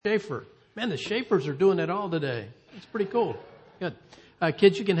Schaefer. Man, the Schaefers are doing it all today. It's pretty cool. Good.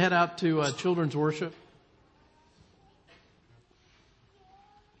 Kids, you can head out to children's worship.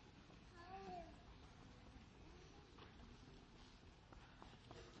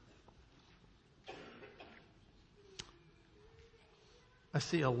 I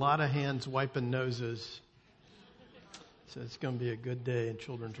see a lot of hands wiping noses. So it's going to be a good day in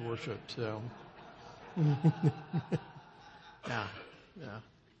children's worship. So, yeah,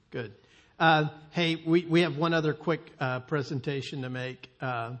 good. Hey, we have one other quick presentation to make.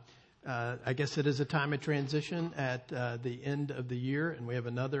 I guess it is a time of transition at the end of the year, and we have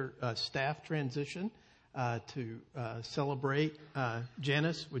another staff transition to celebrate.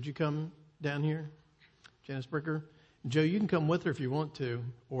 Janice, would you come down here? Janice Bricker. Joe, you can come with her if you want to,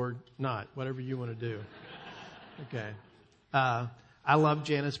 or not, whatever you want to do. Okay. I love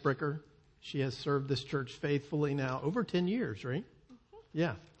Janice Bricker. She has served this church faithfully now over 10 years, right?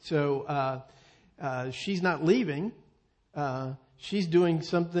 Yeah. So she's not leaving. She's doing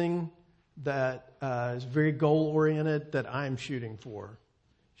something that is very goal-oriented that I'm shooting for.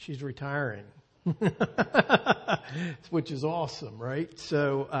 She's retiring, which is awesome, right?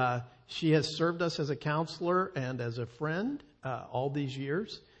 So she has served us as a counselor and as a friend all these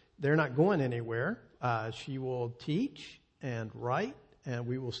years. They're not going anywhere. She will teach and write, and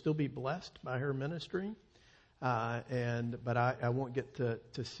we will still be blessed by her ministry. But I won't get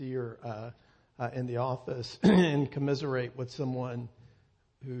to see her in the office and commiserate with someone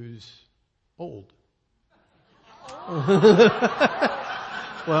who's old.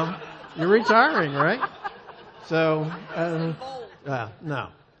 Well, you're retiring, right? So, no,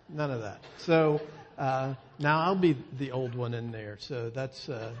 none of that. So now I'll be the old one in there. So that's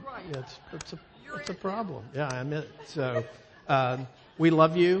it's a problem. Yeah, I admit. So we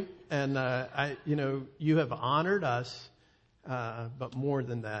love you. And, you have honored us, but more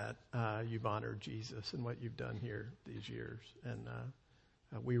than that, you've honored Jesus and what you've done here these years. And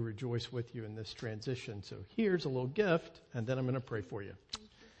we rejoice with you in this transition. So here's a little gift, and then I'm going to pray for you.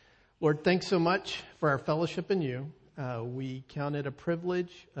 Lord, thanks so much for our fellowship in you. We count it a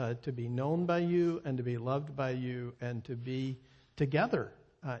privilege to be known by you and to be loved by you and to be together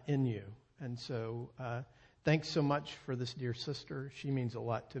in you. And so thanks so much for this dear sister. She means a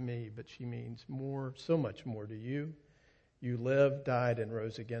lot to me, but she means so much more to you. You lived, died, and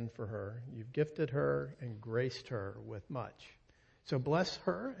rose again for her. You've gifted her and graced her with much. So bless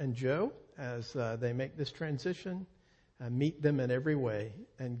her and Joe as they make this transition. Meet them in every way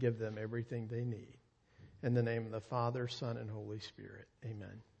and give them everything they need. In the name of the Father, Son, and Holy Spirit.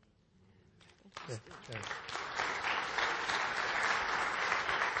 Amen. Okay.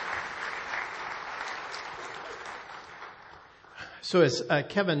 So as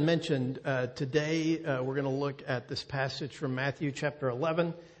Kevin mentioned, today we're going to look at this passage from Matthew chapter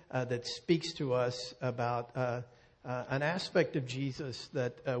 11 that speaks to us about an aspect of Jesus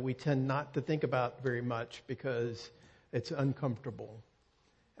that we tend not to think about very much because it's uncomfortable.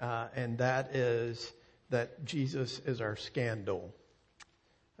 And that is that Jesus is our scandal.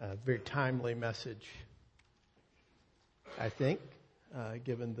 A very timely message, I think,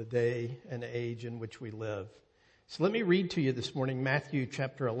 given the day and age in which we live. So let me read to you this morning Matthew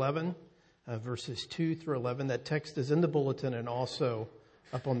chapter 11, verses 2 through 11. That text is in the bulletin and also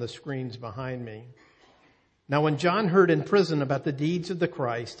up on the screens behind me. Now when John heard in prison about the deeds of the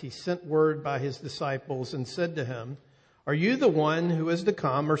Christ, he sent word by his disciples and said to him, "Are you the one who is to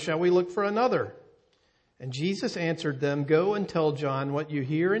come, or shall we look for another?" And Jesus answered them, "Go and tell John what you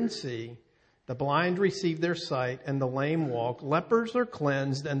hear and see. The blind receive their sight, and the lame walk. Lepers are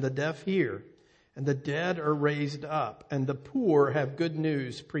cleansed, and the deaf hear. And the dead are raised up, and the poor have good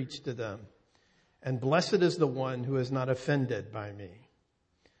news preached to them. And blessed is the one who is not offended by me."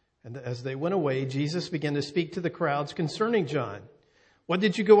 And as they went away, Jesus began to speak to the crowds concerning John. "What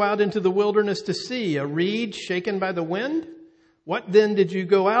did you go out into the wilderness to see? A reed shaken by the wind? What then did you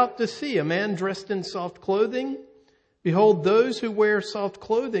go out to see? A man dressed in soft clothing? Behold, those who wear soft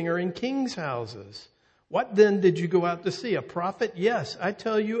clothing are in kings' houses. What then did you go out to see? A prophet? Yes, I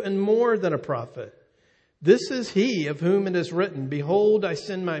tell you, and more than a prophet. This is he of whom it is written, 'Behold, I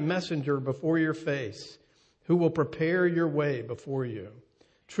send my messenger before your face, who will prepare your way before you.'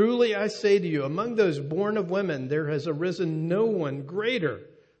 Truly I say to you, among those born of women, there has arisen no one greater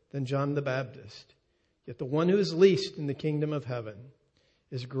than John the Baptist. Yet the one who is least in the kingdom of heaven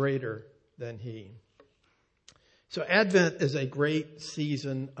is greater than he." So Advent is a great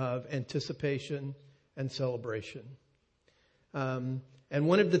season of anticipation and celebration. And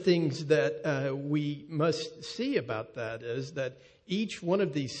one of the things that we must see about that is that each one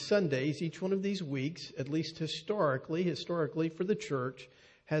of these Sundays, each one of these weeks, at least historically for the church,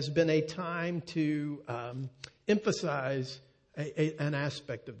 has been a time to emphasize an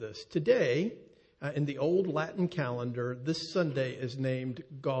aspect of this. Today, in the old Latin calendar, this Sunday is named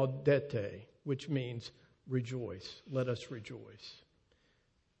Gaudete, which means rejoice. Let us rejoice.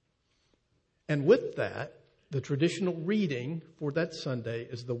 And with that, the traditional reading for that Sunday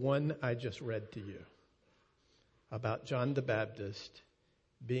is the one I just read to you about John the Baptist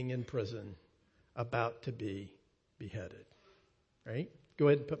being in prison, about to be beheaded. Right? Go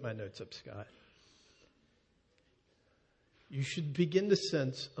ahead and put my notes up, Scott. You should begin to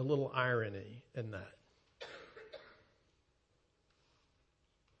sense a little irony in that.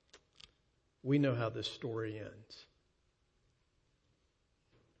 We know how this story ends.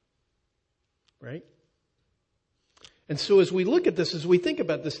 Right? And so as we look at this, as we think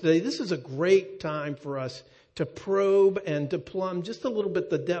about this today, this is a great time for us to probe and to plumb just a little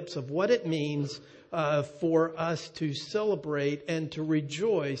bit the depths of what it means for us to celebrate and to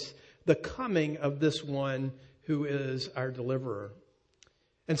rejoice the coming of this one who is our deliverer.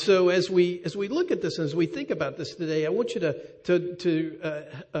 And so as we look at this, and as we think about this today, I want you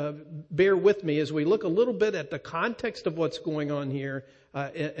to bear with me as we look a little bit at the context of what's going on here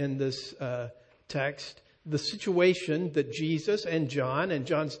in this text, the situation that Jesus and John and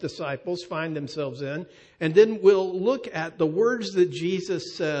John's disciples find themselves in. And then we'll look at the words that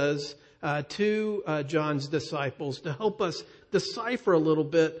Jesus says to John's disciples to help us decipher a little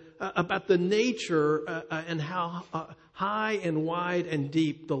bit about the nature and how high and wide and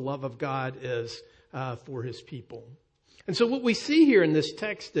deep the love of God is for his people. And so what we see here in this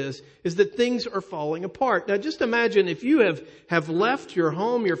text is that things are falling apart. Now just imagine if you have left your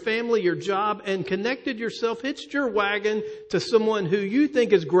home, your family, your job, and connected yourself, hitched your wagon to someone who you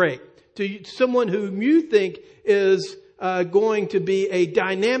think is great, to someone whom you think is going to be a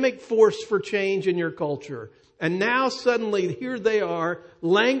dynamic force for change in your culture. And now suddenly here they are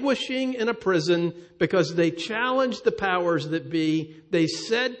languishing in a prison because they challenged the powers that be. They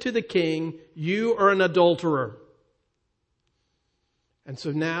said to the king, "You are an adulterer." And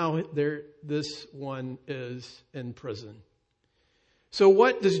so now this one is in prison. So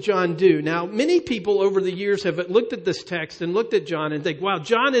what does John do? Now, many people over the years have looked at this text and looked at John and think, wow,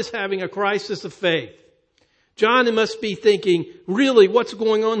 John is having a crisis of faith. John must be thinking, really, what's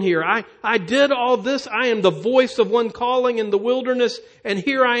going on here? I did all this. I am the voice of one calling in the wilderness, and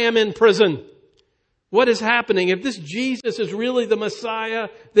here I am in prison. What is happening? If this Jesus is really the Messiah,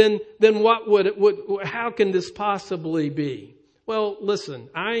 then how can this possibly be? Well, listen,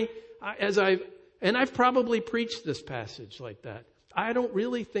 I've probably preached this passage like that. I don't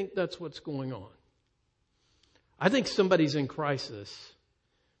really think that's what's going on. I think somebody's in crisis,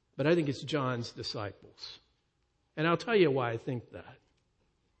 but I think it's John's disciples. And I'll tell you why I think that.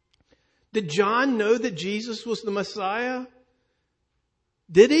 Did John know that Jesus was the Messiah?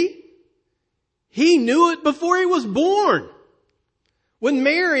 Did he? He knew it before he was born. When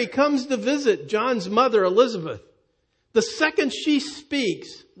Mary comes to visit John's mother, Elizabeth, the second she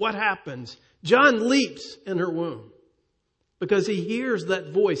speaks, what happens? John leaps in her womb because he hears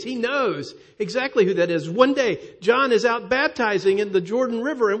that voice. He knows exactly who that is. One day, John is out baptizing in the Jordan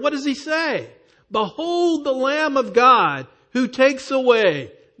River, and what does he say? "Behold the Lamb of God who takes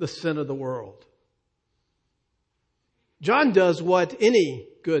away the sin of the world." John does what any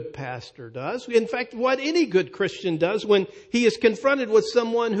good pastor does. In fact, what any good Christian does when he is confronted with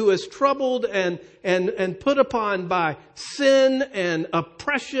someone who is troubled and put upon by sin and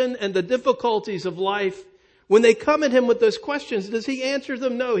oppression and the difficulties of life. When they come at him with those questions, does he answer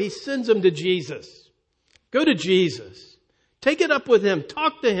them? No, he sends them to Jesus. Go to Jesus. Take it up with him.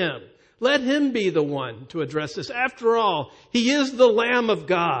 Talk to him. Let him be the one to address this. After all, he is the Lamb of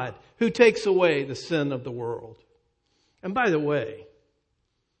God who takes away the sin of the world. And by the way,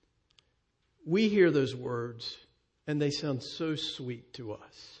 we hear those words and they sound so sweet to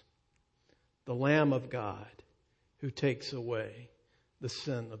us. The Lamb of God who takes away the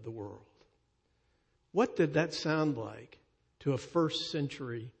sin of the world. What did that sound like to a first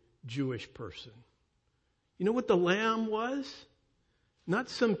century Jewish person? You know what the lamb was?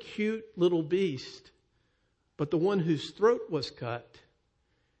 Not some cute little beast, but the one whose throat was cut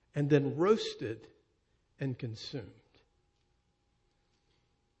and then roasted and consumed.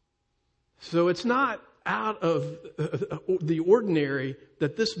 So it's not out of the ordinary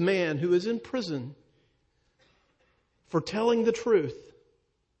that this man who is in prison for telling the truth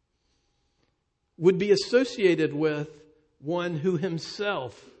would be associated with one who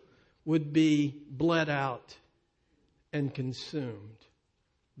himself would be bled out and consumed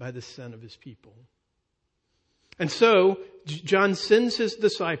by the sin of his people. And so John sends his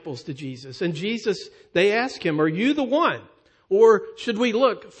disciples to Jesus, and they ask him, "Are you the one?" Or should we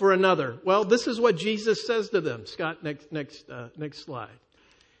look for another? Well, this is what Jesus says to them. Scott, next slide.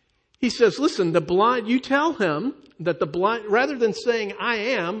 He says, listen, the blind, you tell him that the blind, rather than saying, I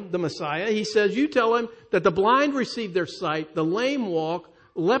am the Messiah, he says, you tell him that the blind receive their sight, the lame walk,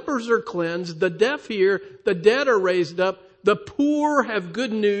 lepers are cleansed, the deaf hear, the dead are raised up, the poor have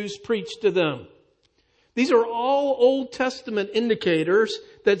good news preached to them. These are all Old Testament indicators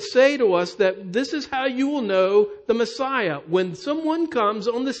that say to us that this is how you will know the Messiah. When someone comes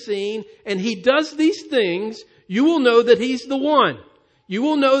on the scene and he does these things, you will know that he's the one. You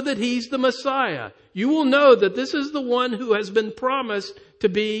will know that he's the Messiah. You will know that this is the one who has been promised to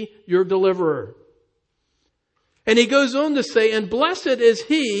be your deliverer. And he goes on to say, and blessed is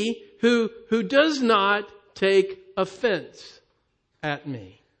he who does not take offense at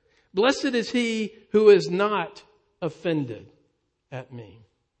me. Blessed is he who is not offended at me.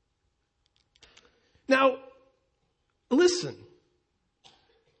 Now, listen.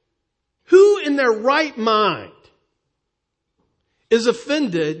 Who in their right mind is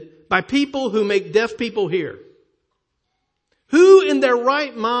offended by people who make deaf people hear? Who in their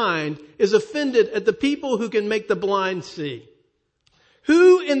right mind is offended at the people who can make the blind see?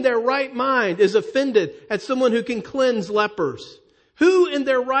 Who in their right mind is offended at someone who can cleanse lepers? Who in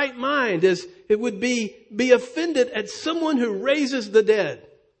their right mind would be offended at someone who raises the dead?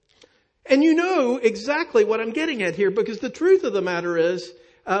 And you know exactly what I'm getting at here, because the truth of the matter is,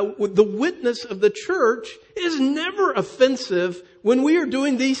 the witness of the church is never offensive when we are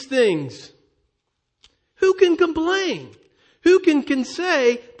doing these things. Who can complain? Who can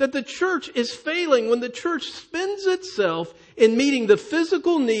say that the church is failing when the church spends itself in meeting the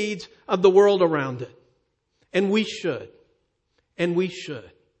physical needs of the world around it? And we should. And we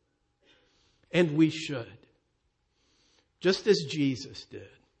should. And we should. Just as Jesus did.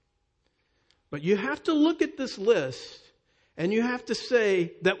 But you have to look at this list and you have to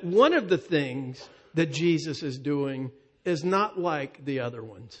say that one of the things that Jesus is doing is not like the other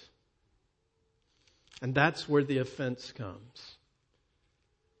ones. And that's where the offense comes.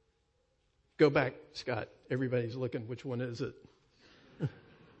 Go back, Scott. Everybody's looking. Which one is it?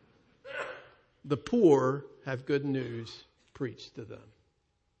 The poor have good news preached to them.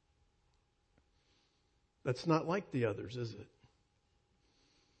 That's not like the others, is it?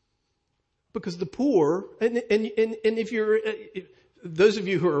 Because the poor, and if you're, those of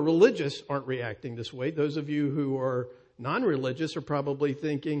you who are religious aren't reacting this way. Those of you who are non-religious are probably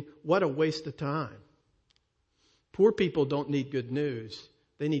thinking, what a waste of time. Poor people don't need good news.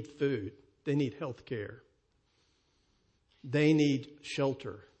 They need food. They need health care. They need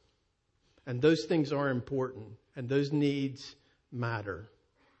shelter. And those things are important. And those needs matter.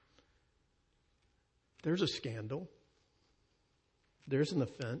 There's a scandal. There's an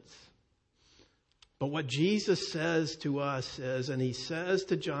offense. But what Jesus says to us is, and he says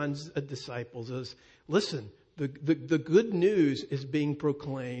to John's disciples is, listen, the good news is being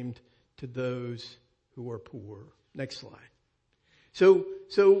proclaimed to those who are poor. Next slide. So,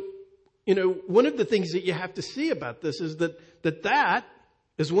 one of the things that you have to see about this is that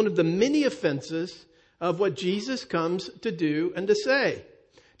is one of the many offenses of what Jesus comes to do and to say.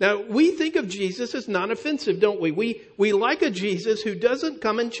 Now, we think of Jesus as non-offensive, don't we? We like a Jesus who doesn't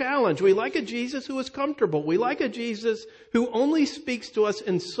come and challenge. We like a Jesus who is comfortable. We like a Jesus who only speaks to us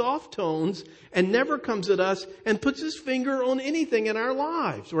in soft tones and never comes at us and puts his finger on anything in our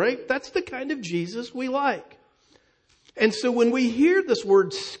lives, right? That's the kind of Jesus we like. And so when we hear this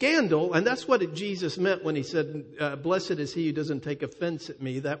word scandal, and that's what Jesus meant when he said, blessed is he who doesn't take offense at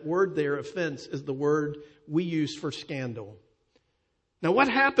me. That word there, offense, is the word we use for scandal. Now, what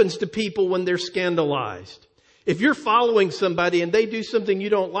happens to people when they're scandalized? If you're following somebody and they do something you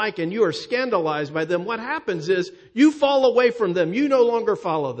don't like and you are scandalized by them, what happens is you fall away from them. You no longer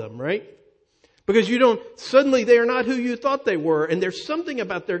follow them, right? Because suddenly they are not who you thought they were. And there's something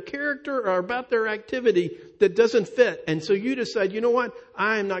about their character or about their activity that doesn't fit. And so you decide, you know what?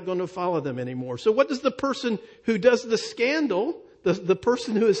 I'm not going to follow them anymore. So what does the person who does the scandal, the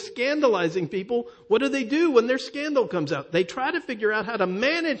person who is scandalizing people, what do when their scandal comes out? They try to figure out how to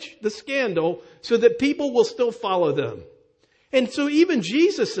manage the scandal so that people will still follow them. And so even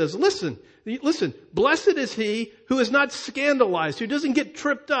Jesus says, listen, blessed is he who is not scandalized, who doesn't get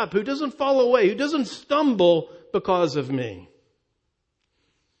tripped up, who doesn't fall away, who doesn't stumble because of me.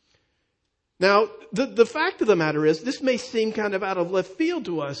 Now, the fact of the matter is, this may seem kind of out of left field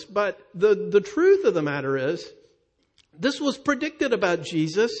to us, but the truth of the matter is, this was predicted about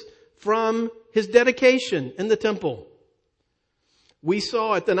Jesus from his dedication in the temple. We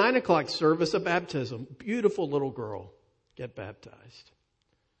saw at the 9:00 service a baptism. Beautiful little girl get baptized.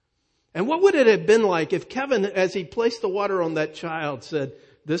 And what would it have been like if Kevin, as he placed the water on that child, said,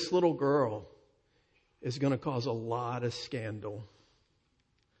 this little girl is going to cause a lot of scandal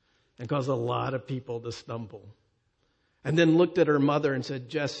and cause a lot of people to stumble. And then looked at her mother and said,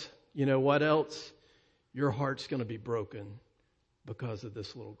 Jess, you know what else? Your heart's going to be broken because of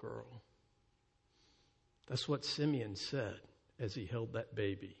this little girl. That's what Simeon said as he held that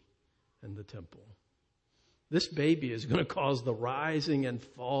baby in the temple. This baby is going to cause the rising and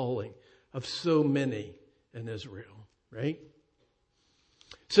falling of so many in Israel, right?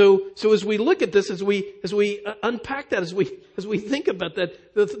 So as we look at this, as we unpack that, as we think about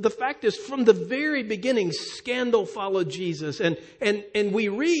that, the fact is from the very beginning, scandal followed Jesus. And we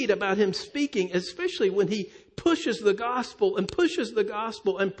read about him speaking, especially when he pushes the gospel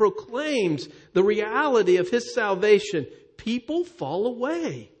and proclaims the reality of his salvation. People fall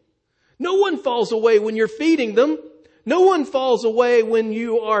away. No one falls away when you're feeding them. No one falls away when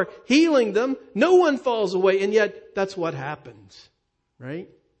you are healing them. No one falls away. And yet that's what happens, right?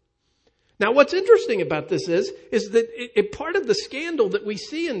 Now, what's interesting about this is that part of the scandal that we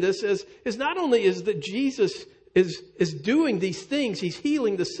see in this is not only is that Jesus is doing these things. He's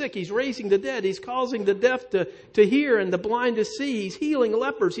healing the sick. He's raising the dead. He's causing the deaf to hear and the blind to see. He's healing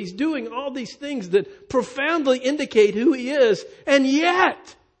lepers. He's doing all these things that profoundly indicate who he is. And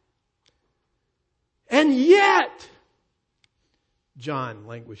yet, John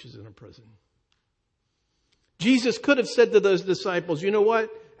languishes in a prison. Jesus could have said to those disciples, you know what?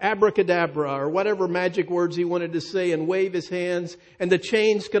 Abracadabra, or whatever magic words he wanted to say, and wave his hands, and the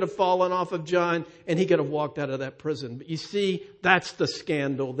chains could have fallen off of John, and he could have walked out of that prison. But you see, that's the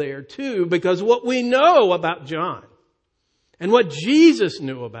scandal there too, because what we know about John, and what Jesus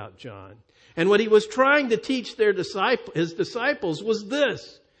knew about John, and what he was trying to teach his disciples was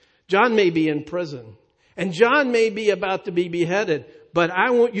this. John may be in prison, and John may be about to be beheaded, but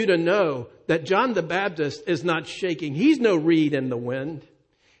I want you to know that John the Baptist is not shaking. He's no reed in the wind.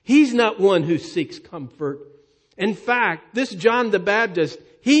 He's not one who seeks comfort. In fact, this John the Baptist,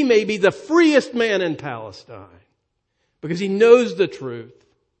 he may be the freest man in Palestine because he knows the truth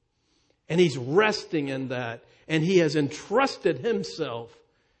and he's resting in that, and he has entrusted himself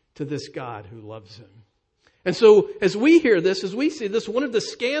to this God who loves him. And so as we hear this, as we see this, one of the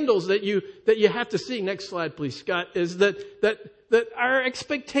scandals that you have to see, next slide please, Scott, is that our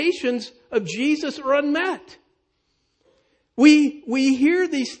expectations of Jesus are unmet. We hear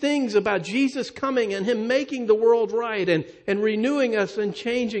these things about Jesus coming and him making the world right and renewing us and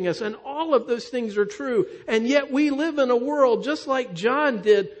changing us. And all of those things are true. And yet we live in a world just like John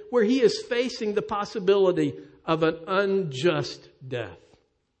did, where he is facing the possibility of an unjust death.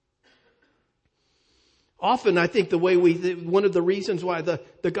 Often I think one of the reasons why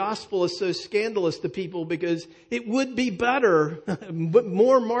the gospel is so scandalous to people, because it would be better, but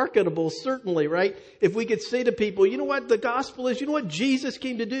more marketable, certainly, right? If we could say to people, you know what the gospel is, you know what Jesus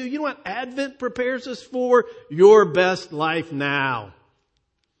came to do, you know what Advent prepares us for? Your best life now.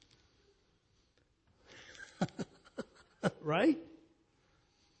 Right?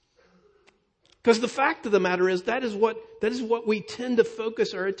 Because the fact of the matter is that is what we tend to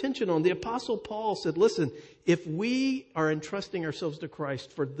focus our attention on. The Apostle Paul said, listen, if we are entrusting ourselves to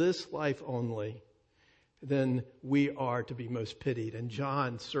Christ for this life only, then we are to be most pitied. And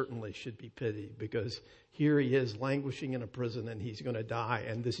John certainly should be pitied, because here he is languishing in a prison and he's going to die.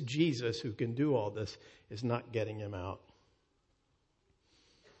 And this Jesus who can do all this is not getting him out.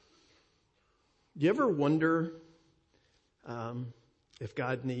 Do you ever wonder if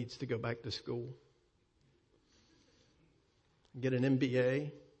God needs to go back to school, get an MBA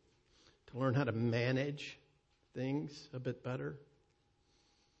to learn how to manage things a bit better?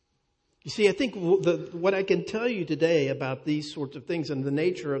 You see, I think what I can tell you today about these sorts of things and the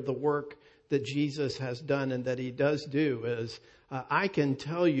nature of the work that Jesus has done and that he does do is, I can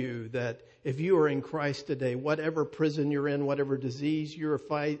tell you that if you are in Christ today, whatever prison you're in, whatever disease you're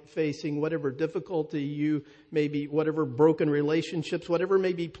facing, whatever difficulty you may be, whatever broken relationships, whatever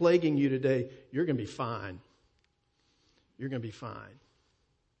may be plaguing you today, you're going to be fine. You're going to be fine.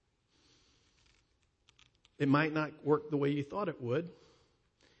 It might not work the way you thought it would,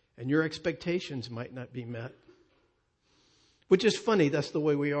 and your expectations might not be met. Which is funny, that's the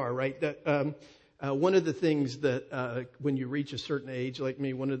way we are, right? One of the things that when you reach a certain age, like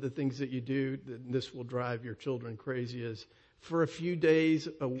me, one of the things that you do, this will drive your children crazy, is for a few days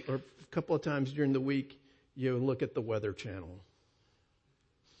or a couple of times during the week, you look at the Weather Channel.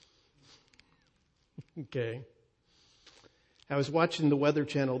 Okay. I was watching the Weather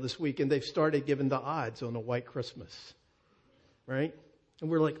Channel this week, and they've started giving the odds on a white Christmas, right? And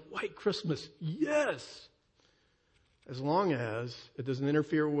we're like, white Christmas, yes! as long as it doesn't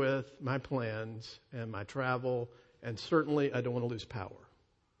interfere with my plans and my travel, and certainly I don't want to lose power.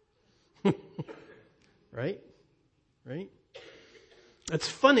 Right? Right? It's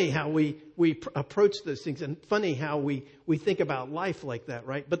funny how we approach those things, and funny how we think about life like that,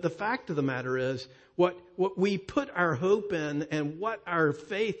 right? But the fact of the matter is, what we put our hope in and what our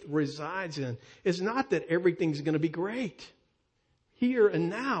faith resides in is not that everything's going to be great here and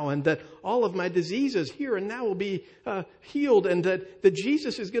now, and that all of my diseases here and now will be healed, and that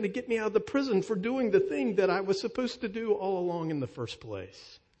Jesus is going to get me out of the prison for doing the thing that I was supposed to do all along in the first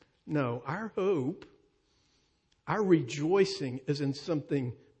place. No, our hope, our rejoicing is in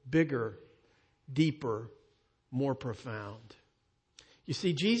something bigger, deeper, more profound. You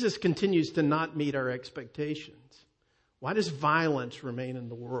see, Jesus continues to not meet our expectations. Why does violence remain in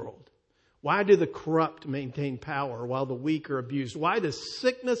the world? Why do the corrupt maintain power while the weak are abused? Why does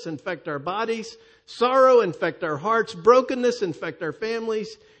sickness infect our bodies, sorrow infect our hearts, brokenness infect our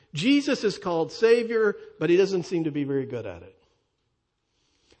families? Jesus is called Savior, but he doesn't seem to be very good at it.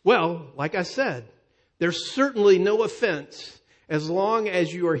 Well, like I said, there's certainly no offense as long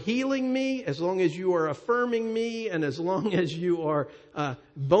as you are healing me, as long as you are affirming me, and as long as you are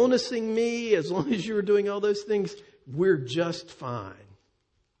bonusing me, as long as you are doing all those things, we're just fine.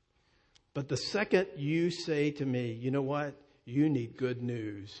 But the second you say to me, you know what? You need good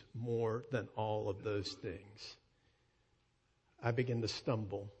news more than all of those things, I begin to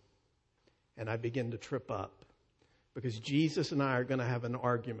stumble and I begin to trip up, because Jesus and I are going to have an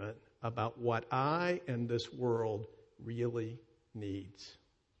argument about what I and this world really needs.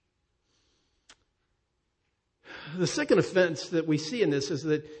 The second offense that we see in this is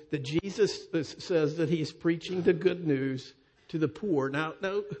that Jesus says that he's preaching the good news to the poor. Now,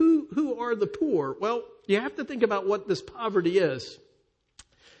 who are the poor? Well, you have to think about what this poverty is.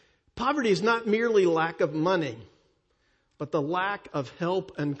 Poverty is not merely lack of money, but the lack of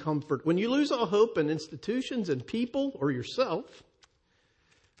help and comfort. When you lose all hope in institutions and people or yourself,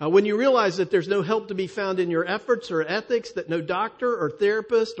 when you realize that there's no help to be found in your efforts or ethics, that no doctor or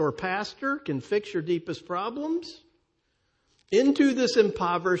therapist or pastor can fix your deepest problems, into this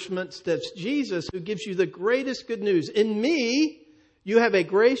impoverishment steps Jesus, who gives you the greatest good news. In me, you have a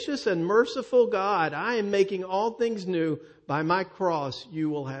gracious and merciful God. I am making all things new. By my cross, you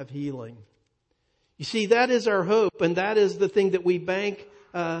will have healing. You see, that is our hope, and that is the thing that we bank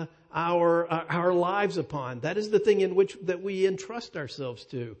our lives upon. That is the thing in which that we entrust ourselves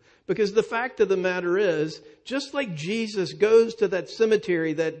to. Because the fact of the matter is, just like Jesus goes to that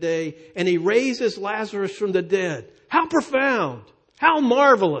cemetery that day and he raises Lazarus from the dead, how profound, how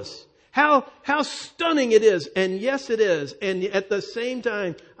marvelous, how stunning it is. And yes, it is. And at the same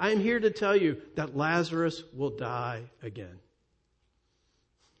time, I'm here to tell you that Lazarus will die again.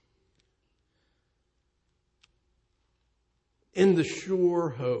 In the sure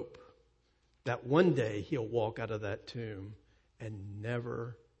hope that one day he'll walk out of that tomb and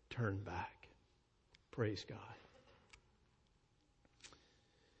never turn back. Praise God.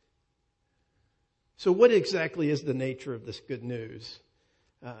 So what exactly is the nature of this good news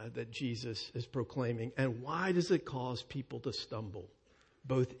that Jesus is proclaiming? And why does it cause people to stumble,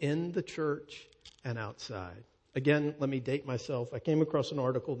 both in the church and outside? Again, let me date myself. I came across an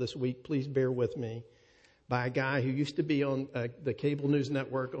article this week, please bear with me, by a guy who used to be on the cable news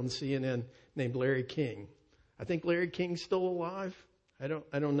network on CNN named Larry King. I think Larry King's still alive. I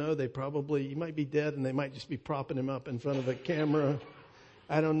don't know. He might be dead, and they might just be propping him up in front of a camera.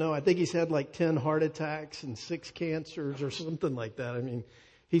 I don't know. I think he's had like 10 heart attacks and 6 cancers or something like that. I mean,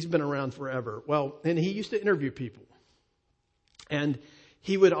 he's been around forever. Well, and he used to interview people. And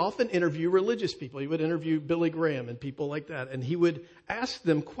he would often interview religious people. He would interview Billy Graham and people like that. And he would ask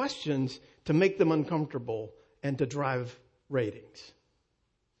them questions to make them uncomfortable and to drive ratings.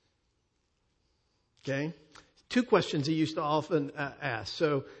 Okay? 2 questions he used to often ask.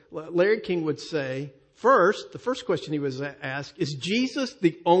 So Larry King would say, the first question he would ask, is Jesus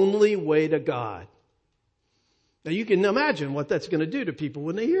the only way to God? Now you can imagine what that's going to do to people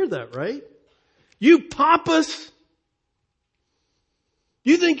when they hear that, right? You pompous!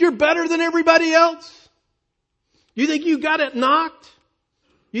 You think you're better than everybody else? You think you got it knocked?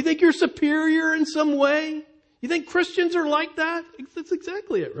 You think you're superior in some way? You think Christians are like that? That's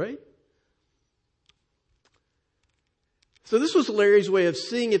exactly it, right? So this was Larry's way of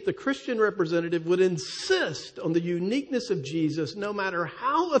seeing if the Christian representative would insist on the uniqueness of Jesus, no matter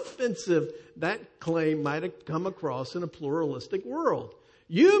how offensive that claim might have come across in a pluralistic world.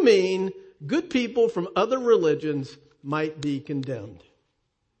 You mean good people from other religions might be condemned?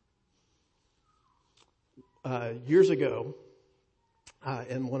 Years ago,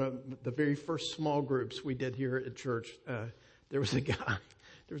 in one of the very first small groups we did here at church, there was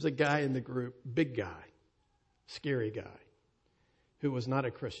a guy in the group, big guy, scary guy, who was not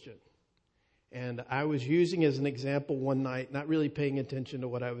a Christian. And I was using as an example one night, not really paying attention to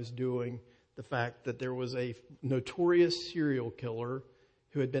what I was doing, the fact that there was a notorious serial killer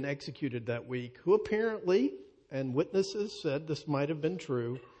who had been executed that week, who apparently, and witnesses said this might have been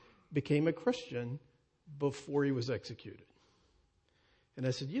true, became a Christian before he was executed. And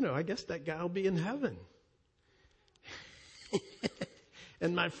I said, I guess that guy will be in heaven.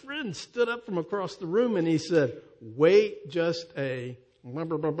 And my friend stood up from across the room and he said, wait just a blah,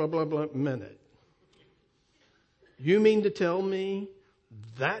 blah, blah, blah, blah, blah minute. You mean to tell me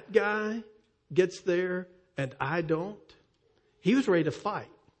that guy gets there and I don't? He was ready to fight.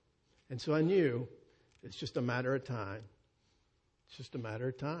 And so I knew it's just a matter of time. It's just a matter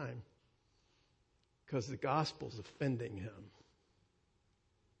of time. Because the gospel's offending him.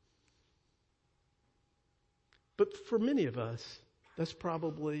 But for many of us, that's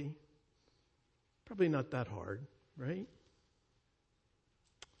probably not that hard, right?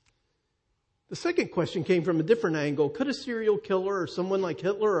 The second question came from a different angle. Could a serial killer or someone like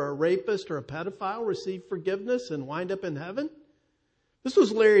Hitler or a rapist or a pedophile receive forgiveness and wind up in heaven? This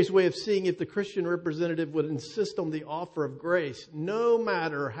was Larry's way of seeing if the Christian representative would insist on the offer of grace, no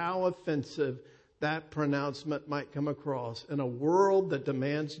matter how offensive that pronouncement might come across in a world that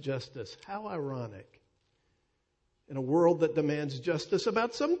demands justice. How ironic. In a world that demands justice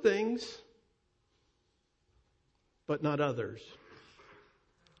about some things, but not others.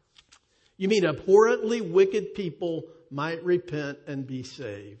 You mean abhorrently wicked people might repent and be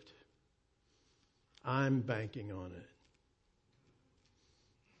saved? I'm banking on it.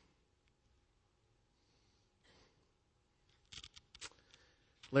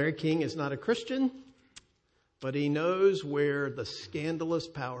 Larry King is not a Christian, but he knows where the scandalous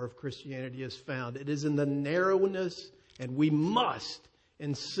power of Christianity is found. It is in the narrowness, and we must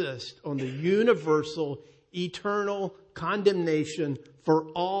insist on the universal, eternal condemnation for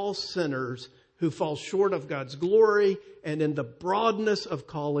all sinners who fall short of God's glory, and in the broadness of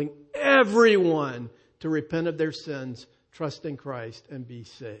calling everyone to repent of their sins, trust in Christ, and be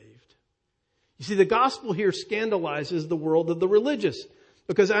saved. You see, the gospel here scandalizes the world of the religious.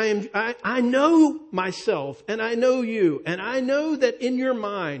 Because I know myself and I know you, and I know that in your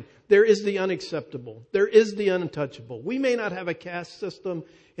mind there is the unacceptable. There is the untouchable. We may not have a caste system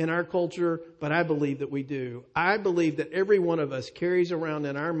in our culture, but I believe that we do. I believe that every one of us carries around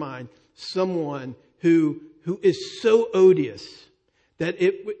in our mind someone who is so odious that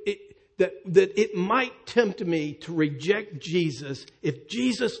it might tempt me to reject Jesus if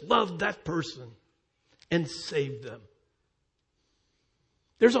Jesus loved that person and saved them.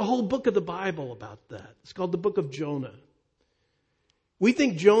 There's a whole book of the Bible about that. It's called the book of Jonah. We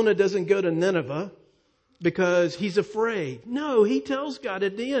think Jonah doesn't go to Nineveh because he's afraid. No, he tells God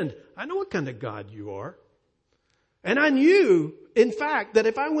at the end, I know what kind of God you are. And I knew, in fact, that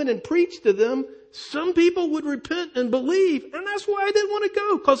if I went and preached to them, some people would repent and believe. And that's why I didn't want to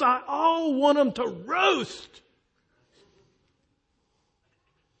go, because I all want them to roast.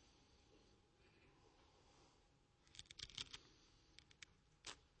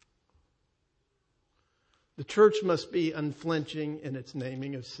 The church must be unflinching in its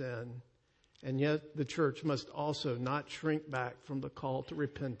naming of sin, and yet the church must also not shrink back from the call to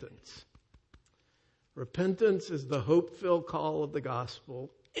repentance. Repentance is the hope-filled call of the gospel.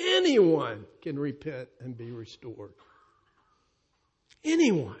 Anyone can repent and be restored.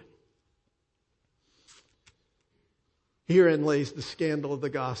 Anyone. Herein lays the scandal of the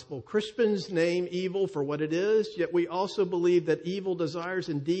gospel. Christians name evil for what it is, yet we also believe that evil desires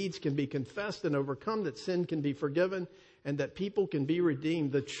and deeds can be confessed and overcome, that sin can be forgiven, and that people can be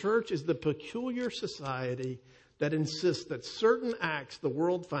redeemed. The church is the peculiar society that insists that certain acts the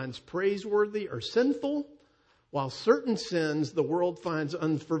world finds praiseworthy or sinful, while certain sins the world finds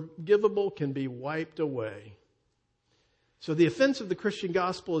unforgivable can be wiped away. So the offense of the Christian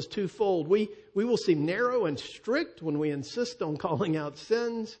gospel is twofold. We will seem narrow and strict when we insist on calling out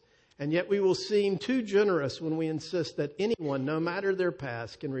sins, and yet we will seem too generous when we insist that anyone, no matter their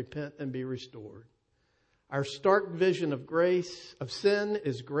past, can repent and be restored. Our stark vision of grace, of sin,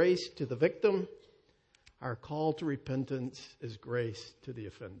 is grace to the victim. Our call to repentance is grace to the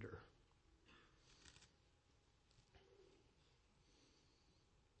offender.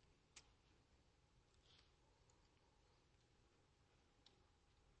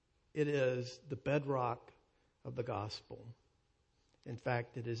 It is the bedrock of the gospel. In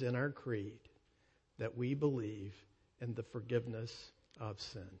fact, it is in our creed that we believe in the forgiveness of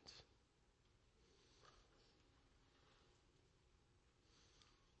sins.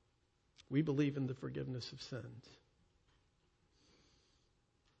 We believe in the forgiveness of sins.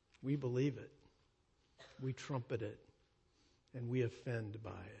 We believe it. We trumpet it. And we offend by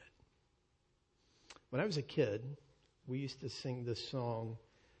it. When I was a kid, we used to sing this song.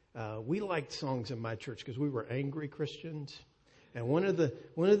 We liked songs in my church because we were angry Christians. And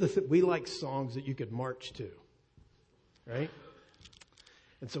we liked songs that you could march to. Right?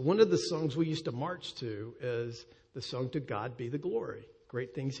 And so one of the songs we used to march to is the song "To God Be the Glory."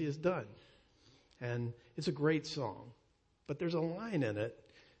 Great things He has done. And it's a great song. But there's a line in it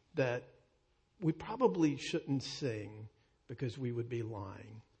that we probably shouldn't sing because we would be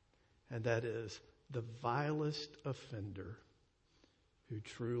lying. And that is, the vilest offender who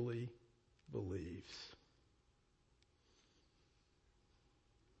truly believes.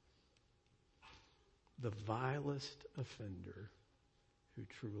 The vilest offender who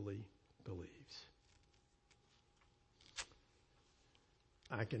truly believes.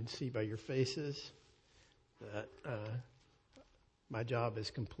 I can see by your faces that my job is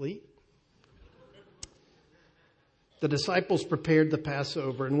complete. The disciples prepared the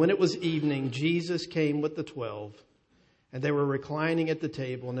Passover, and when it was evening, Jesus came with the 12, and they were reclining at the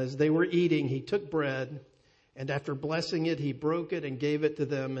table. And as they were eating, He took bread, and after blessing it, He broke it and gave it to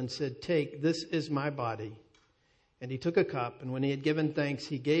them and said, "Take, this is my body." And He took a cup, and when He had given thanks,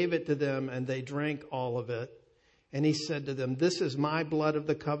 He gave it to them, and they drank all of it. And He said to them, "This is my blood of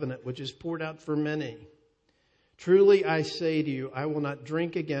the covenant, which is poured out for many. Truly I say to you, I will not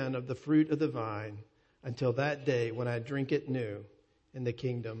drink again of the fruit of the vine until that day when I drink it new in the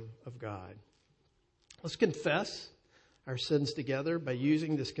kingdom of God." Let's confess our sins together by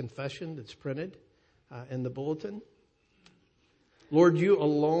using this confession that's printed in the bulletin. Lord, You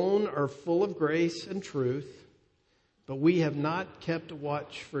alone are full of grace and truth, but we have not kept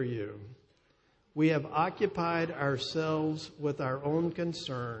watch for You. We have occupied ourselves with our own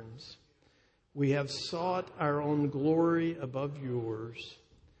concerns. We have sought our own glory above Yours.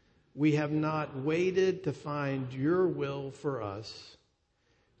 We have not waited to find Your will for us.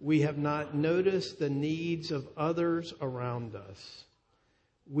 We have not noticed the needs of others around us.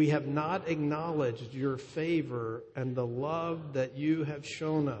 We have not acknowledged Your favor and the love that You have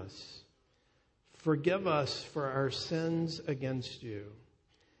shown us. Forgive us for our sins against You.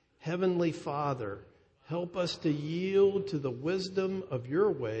 Heavenly Father, help us to yield to the wisdom of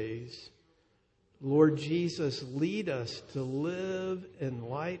Your ways. Lord Jesus, lead us to live in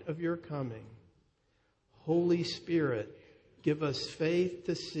light of Your coming. Holy Spirit, give us faith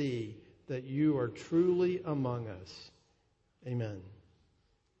to see that You are truly among us. Amen.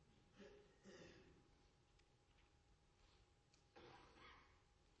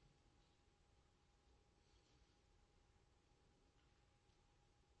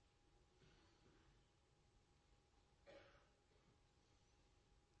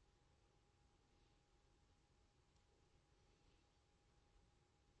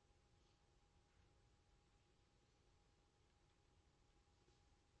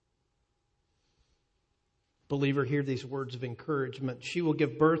 Believer, hear these words of encouragement. She will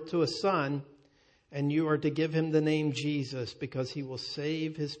give birth to a son, and you are to give him the name Jesus, because he will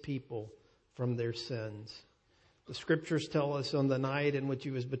save his people from their sins. The scriptures tell us on the night in which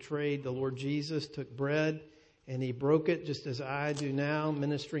he was betrayed, the Lord Jesus took bread and He broke it just as I do now,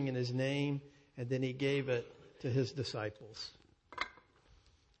 ministering in His name, and then He gave it to His disciples.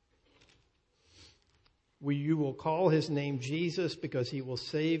 You will call His name Jesus, because He will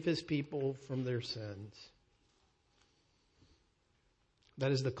save His people from their sins.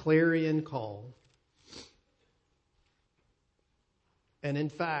 That is the clarion call. And in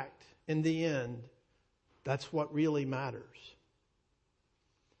fact, in the end, that's what really matters.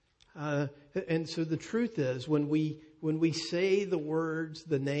 And so the truth is, when we say the words,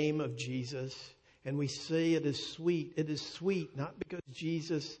 the name of Jesus, and we say it is sweet not because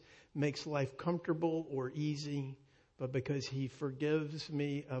Jesus makes life comfortable or easy, but because He forgives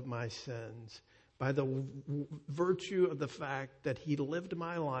me of my sins. By the virtue of the fact that He lived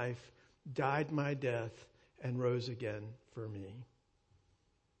my life, died my death, and rose again for me.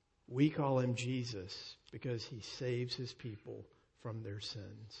 We call Him Jesus because He saves His people from their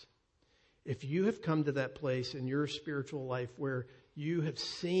sins. If you have come to that place in your spiritual life where you have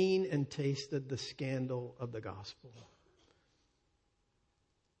seen and tasted the scandal of the gospel,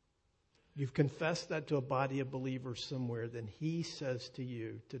 you've confessed that to a body of believers somewhere, then He says to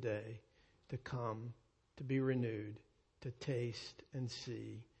you today to come, to be renewed, to taste and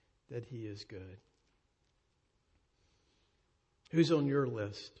see that He is good. Who's on your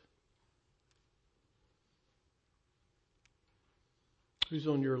list? Who's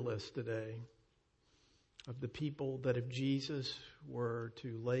on your list today? of the people that if Jesus were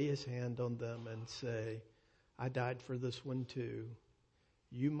to lay his hand on them and say, I died for this one too,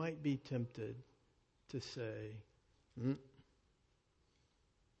 you might be tempted to say,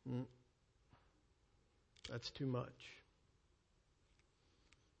 that's too much.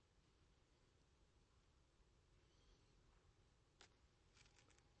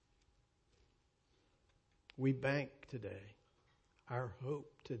 We bank today. Our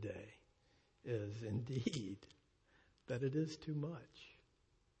hope today is indeed that it is too much,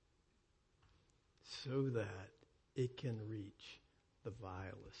 so that it can reach the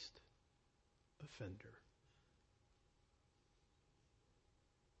vilest offender.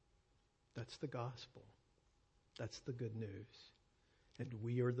 That's the gospel. That's the good news. And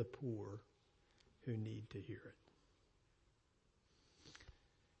we are the poor who need to hear it.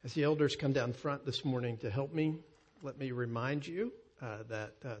 As the elders come down front this morning to help me, let me remind you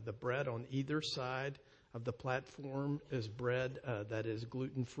that the bread on either side of the platform is bread that is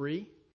gluten-free.